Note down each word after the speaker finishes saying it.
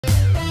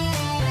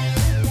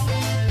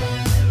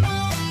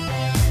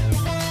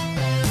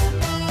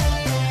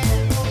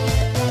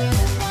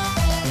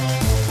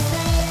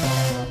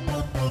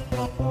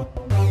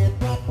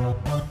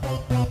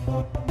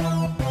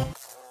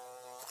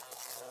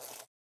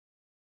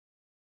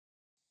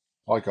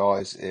Hi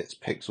guys, it's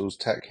Pixels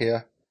Tech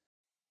here.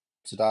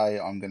 Today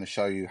I'm going to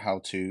show you how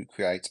to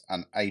create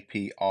an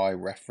API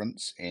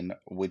reference in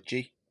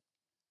Widgy.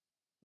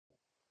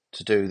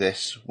 To do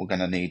this, we're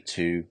going to need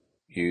to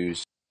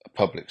use a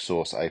public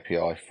source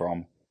API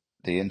from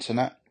the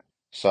internet.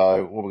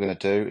 So what we're going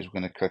to do is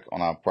we're going to click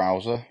on our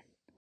browser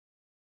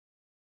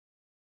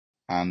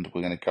and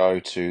we're going to go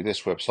to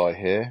this website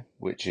here,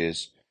 which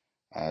is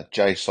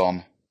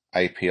JSONAPI.co.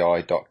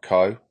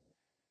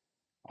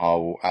 I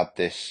will add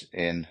this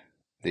in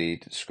the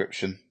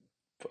description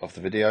of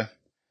the video.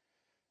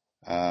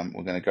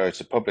 We're going to go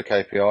to public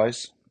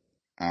APIs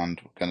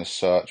and we're going to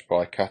search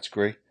by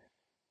category.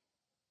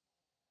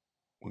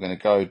 We're going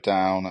to go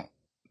down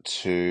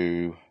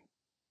to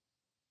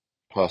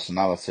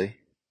personality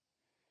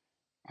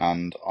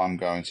and I'm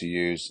going to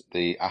use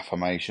the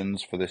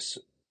affirmations for this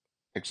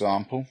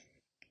example.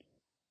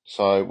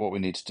 So what we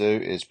need to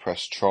do is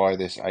press try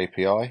this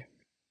API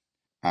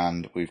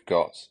and we've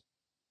got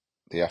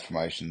the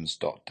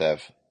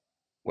affirmations.dev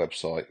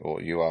website or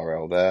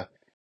URL there.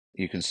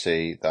 You can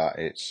see that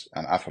it's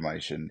an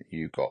affirmation,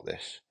 you got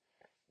this.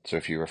 So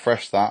if you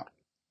refresh that,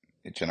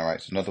 it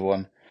generates another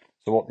one.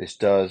 So what this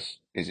does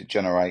is it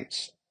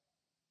generates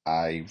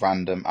a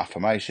random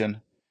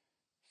affirmation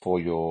for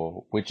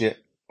your widget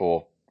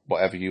or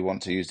whatever you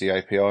want to use the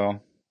API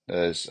on.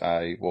 There's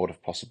a world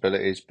of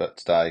possibilities, but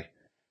today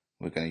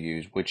we're going to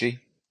use Widgy.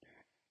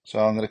 So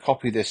I'm going to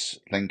copy this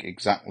link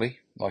exactly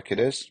like it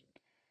is,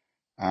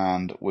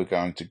 and we're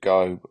going to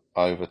go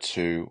over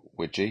to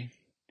Widgy.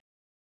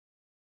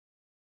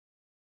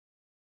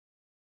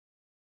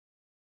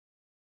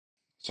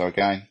 So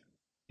again,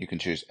 you can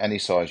choose any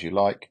size you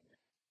like.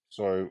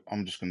 So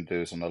I'm just going to do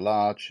this on a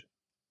large,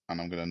 and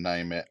I'm going to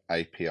name it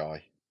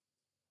API.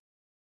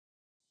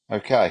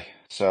 Okay,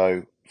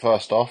 so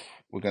first off,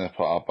 we're going to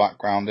put our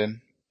background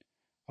in.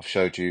 I've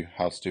showed you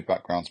how to do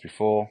backgrounds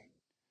before,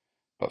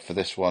 but for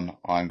this one,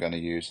 I'm going to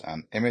use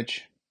an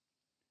image.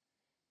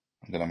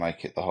 I'm going to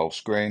make it the whole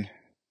screen.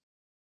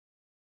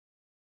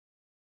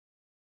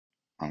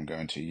 I'm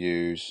going to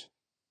use,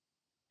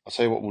 I'll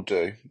tell you what we'll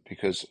do,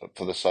 because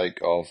for the sake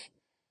of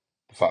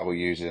the fact we're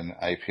using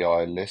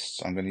API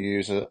lists, I'm going to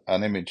use an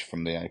image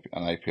from an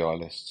API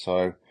list.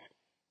 So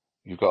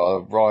you've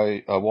got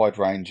a wide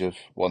range of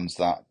ones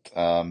that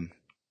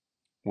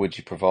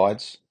Widgy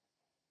provides.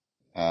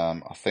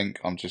 I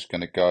think I'm just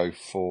going to go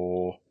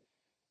for,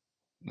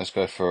 let's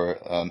go for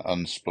an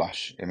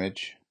Unsplash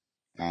image,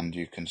 and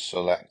you can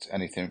select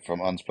anything from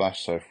Unsplash.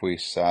 So if we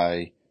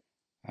say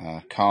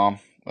calm,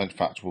 in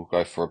fact we'll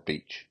go for a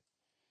beach.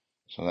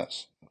 So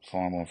let's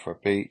find one for a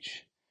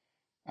beach,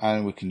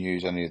 and we can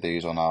use any of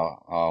these on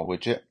our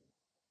widget.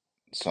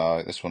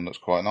 So this one looks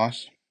quite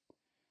nice.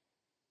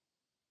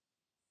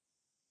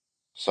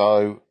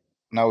 So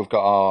now we've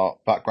got our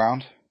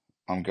background,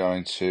 I'm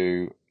going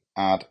to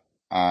add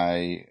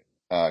a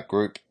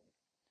group.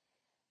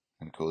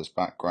 I'm going to call this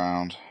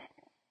background,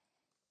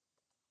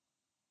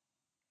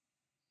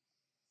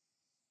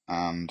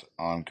 and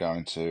I'm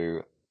going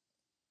to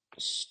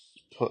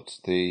put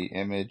the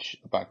image,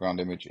 the background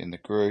image, in the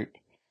group.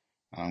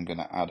 And I'm going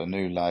to add a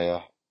new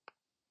layer.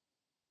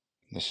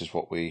 This is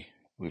what we've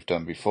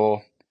done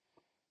before.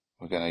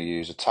 We're going to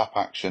use a tap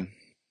action,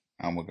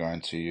 and we're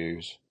going to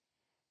use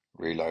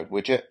reload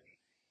widget.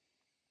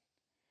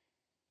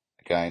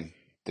 Again,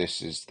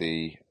 this is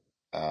the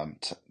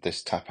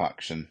this tap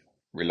action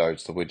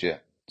reloads the widget.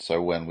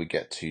 So when we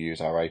get to use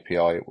our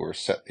API, it will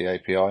reset the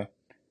API.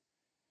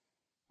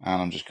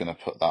 And I'm just going to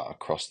put that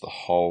across the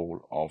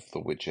whole of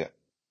the widget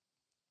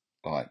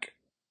like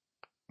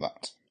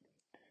that.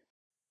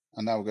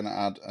 And now we're going to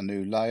add a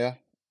new layer,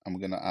 and we're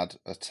going to add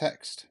a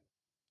text.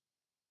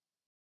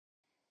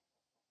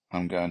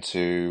 I'm going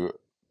to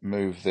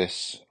move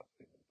this,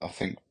 I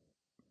think,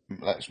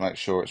 let's make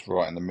sure it's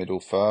right in the middle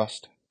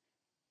first.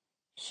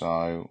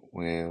 So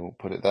we'll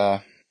put it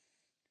there,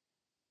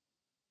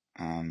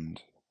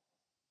 and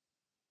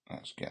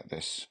let's get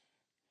this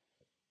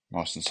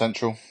nice and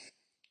central.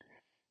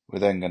 We're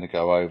then going to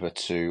go over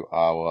to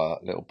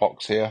our little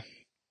box here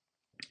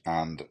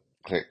and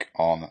click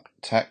on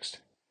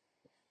text.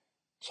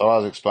 So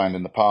as explained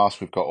in the past,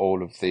 we've got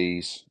all of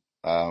these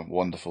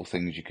wonderful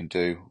things you can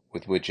do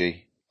with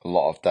Widgy, a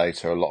lot of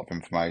data, a lot of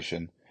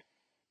information.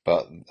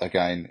 But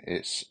again,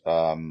 it's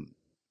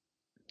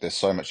there's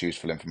so much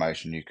useful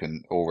information you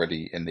can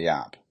already in the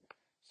app.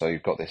 So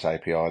you've got this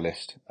API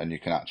list, and you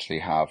can actually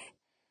have,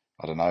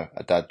 I don't know,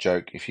 a dad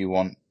joke if you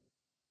want.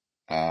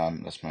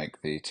 Let's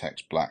make the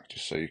text black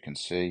just so you can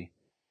see,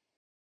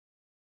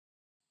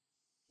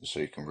 just so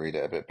you can read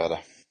it a bit better.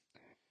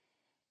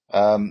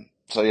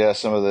 So yeah,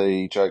 some of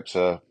the jokes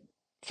are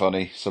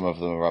funny, some of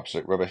them are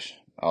absolute rubbish.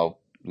 I'll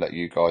let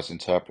you guys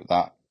interpret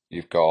that.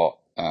 You've got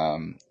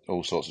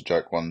all sorts of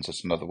joke ones.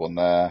 There's another one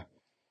there,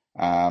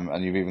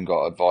 and you've even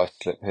got advice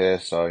slip here.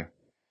 So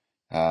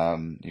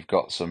you've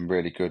got some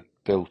really good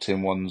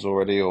built-in ones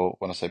already, or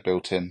when I say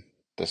built-in,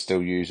 they're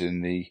still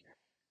using the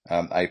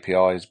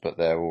APIs, but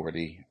they're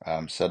already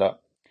set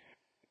up.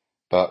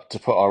 But to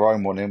put our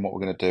own one in, what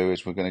we're going to do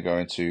is we're going to go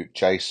into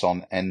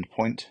JSON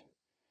endpoint.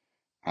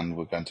 and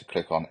we're going to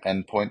click on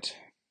endpoint.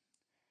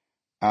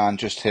 And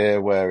just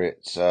here where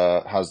it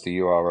has the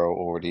URL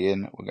already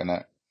in, we're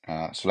going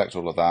to select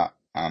all of that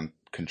and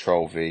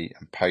Control V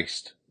and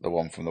paste the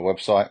one from the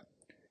website.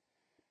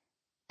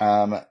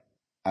 And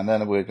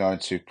then we're going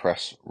to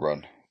press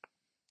run.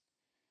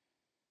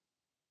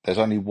 There's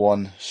only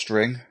one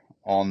string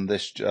on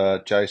this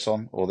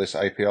JSON or this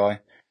API,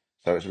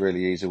 so it's a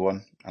really easy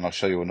one. And I'll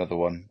show you another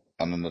one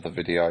on another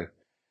video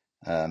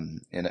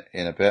in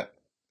a bit.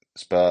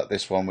 But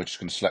this one, we're just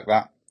going to select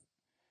that.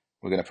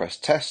 We're going to press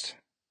test,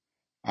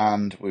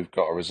 and we've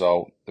got a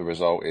result. The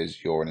result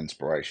is "You're an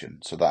inspiration."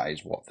 So that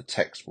is what the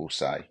text will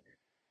say,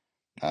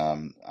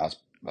 as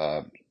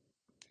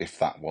if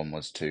that one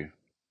was to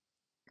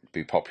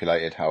be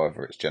populated.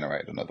 However, it's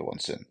generated another one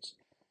since.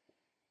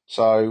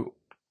 So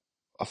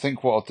I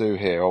think what I'll do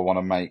here, I want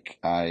to make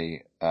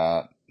a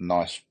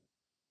nice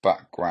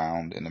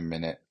background in a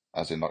minute,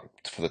 as in like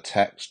for the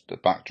text, the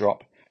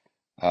backdrop.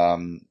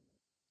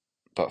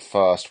 But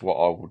first, what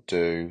I will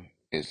do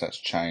is let's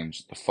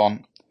change the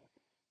font.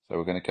 So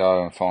we're going to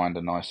go and find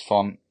a nice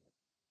font.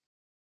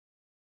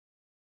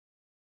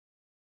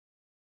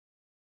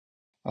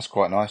 That's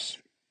quite nice.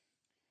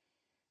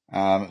 So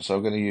I'm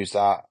going to use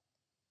that.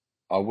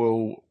 I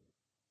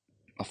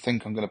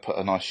think I'm going to put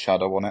a nice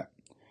shadow on it.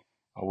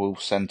 I will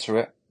center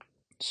it.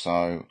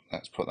 So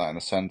let's put that in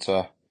the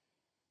center.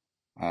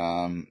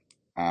 And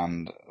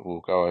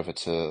we'll go over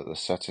to the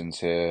settings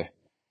here.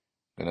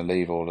 I'm going to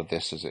leave all of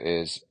this as it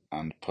is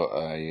and put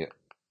a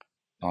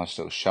nice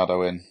little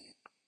shadow in.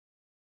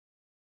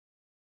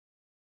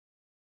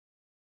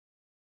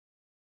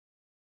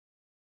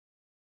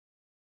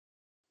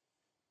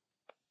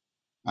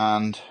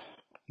 And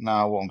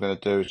now what I'm going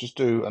to do is just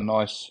do a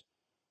nice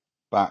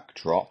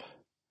backdrop.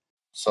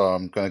 So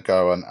I'm going to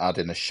go and add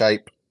in a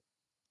shape.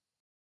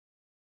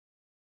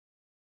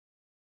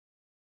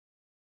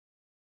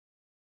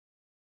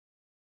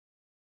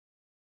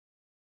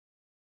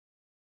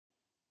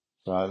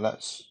 So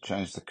let's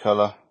change the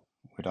color.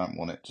 We don't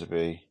want it to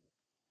be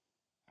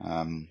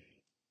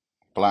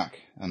black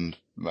and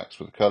mix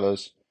with the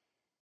colors.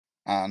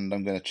 And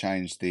I'm going to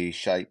change the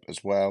shape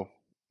as well.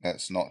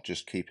 Let's not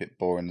just keep it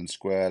boring and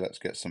square. Let's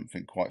get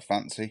something quite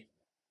fancy.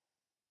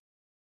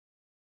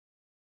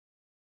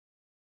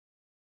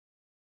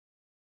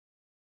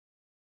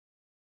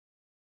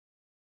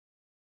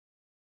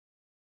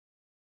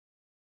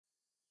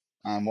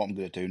 And what I'm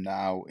going to do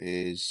now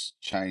is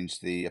change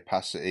the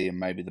opacity and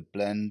maybe the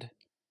blend.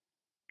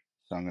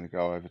 So I'm going to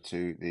go over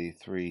to the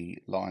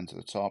 3 lines at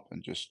the top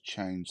and just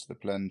change the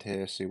blend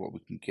here, see what we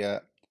can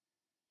get.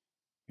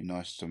 Be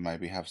nice to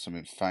maybe have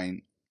something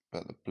faint,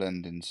 but the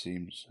blending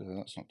seems,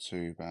 that's not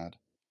too bad.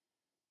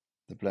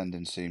 The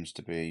blending seems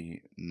to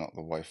be not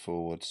the way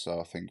forward, so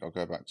I think I'll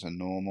go back to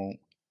normal.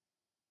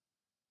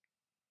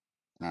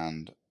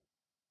 And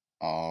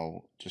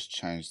I'll just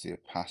change the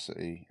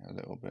opacity a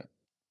little bit.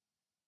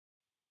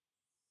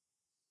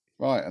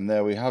 Right, and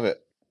there we have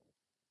it.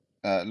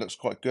 It looks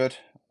quite good.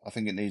 I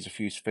think it needs a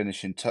few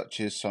finishing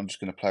touches, so I'm just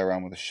going to play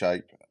around with the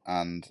shape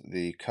and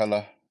the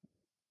colour.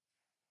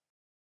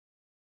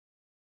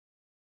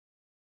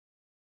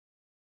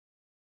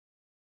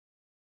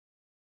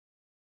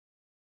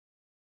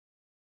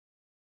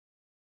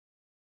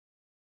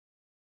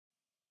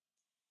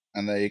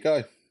 And there you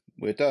go,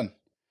 we're done.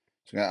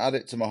 So I'm going to add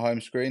it to my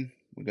home screen.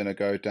 We're going to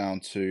go down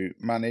to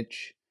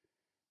Manage.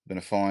 I'm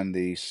going to find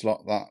the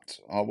slot that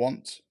I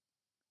want,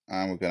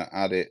 and we're going to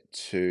add it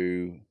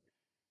to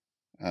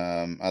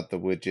add the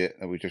widget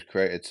that we just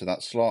created to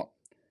that slot.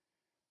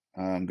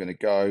 I'm going to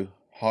go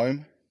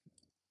Home,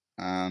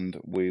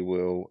 and we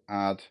will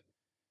add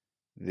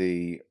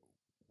the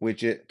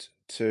widget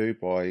to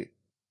by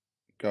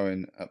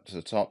going up to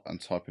the top and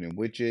typing in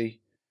Widgy.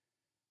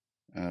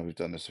 We've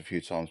done this a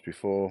few times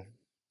before.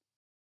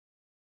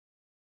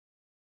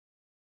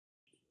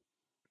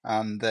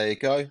 And there you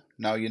go.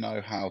 Now you know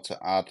how to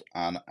add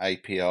an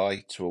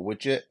API to a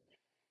widget.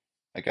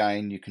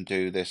 Again, you can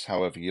do this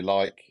however you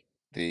like.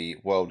 The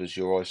world is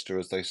your oyster,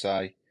 as they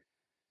say.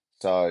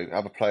 So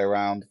have a play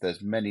around.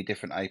 There's many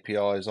different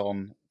APIs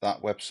on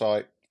that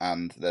website,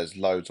 and there's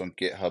loads on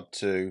GitHub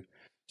too.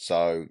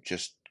 So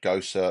just go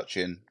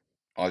searching.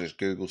 I just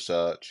Google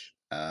search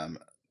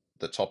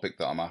the topic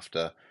that I'm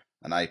after,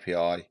 an API.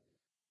 I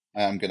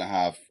am going to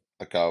have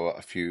a go at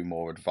a few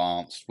more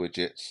advanced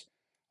widgets.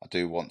 I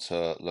do want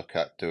to look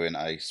at doing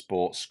a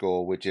sports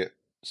score widget.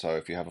 So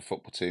if you have a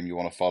football team you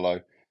want to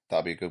follow,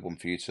 that'd be a good one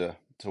for you to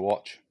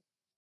watch.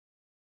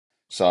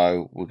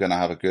 So we're going to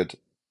have a good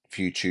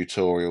few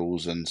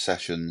tutorials and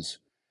sessions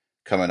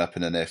coming up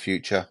in the near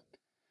future.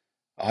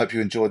 I hope you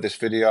enjoyed this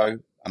video,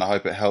 and I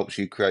hope it helps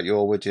you create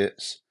your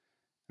widgets.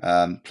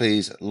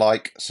 Please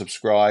like,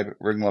 subscribe,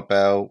 ring my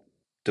bell,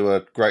 do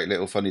a great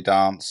little funny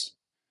dance,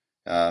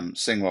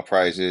 sing my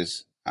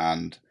praises,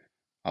 and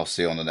I'll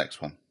see you on the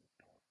next one.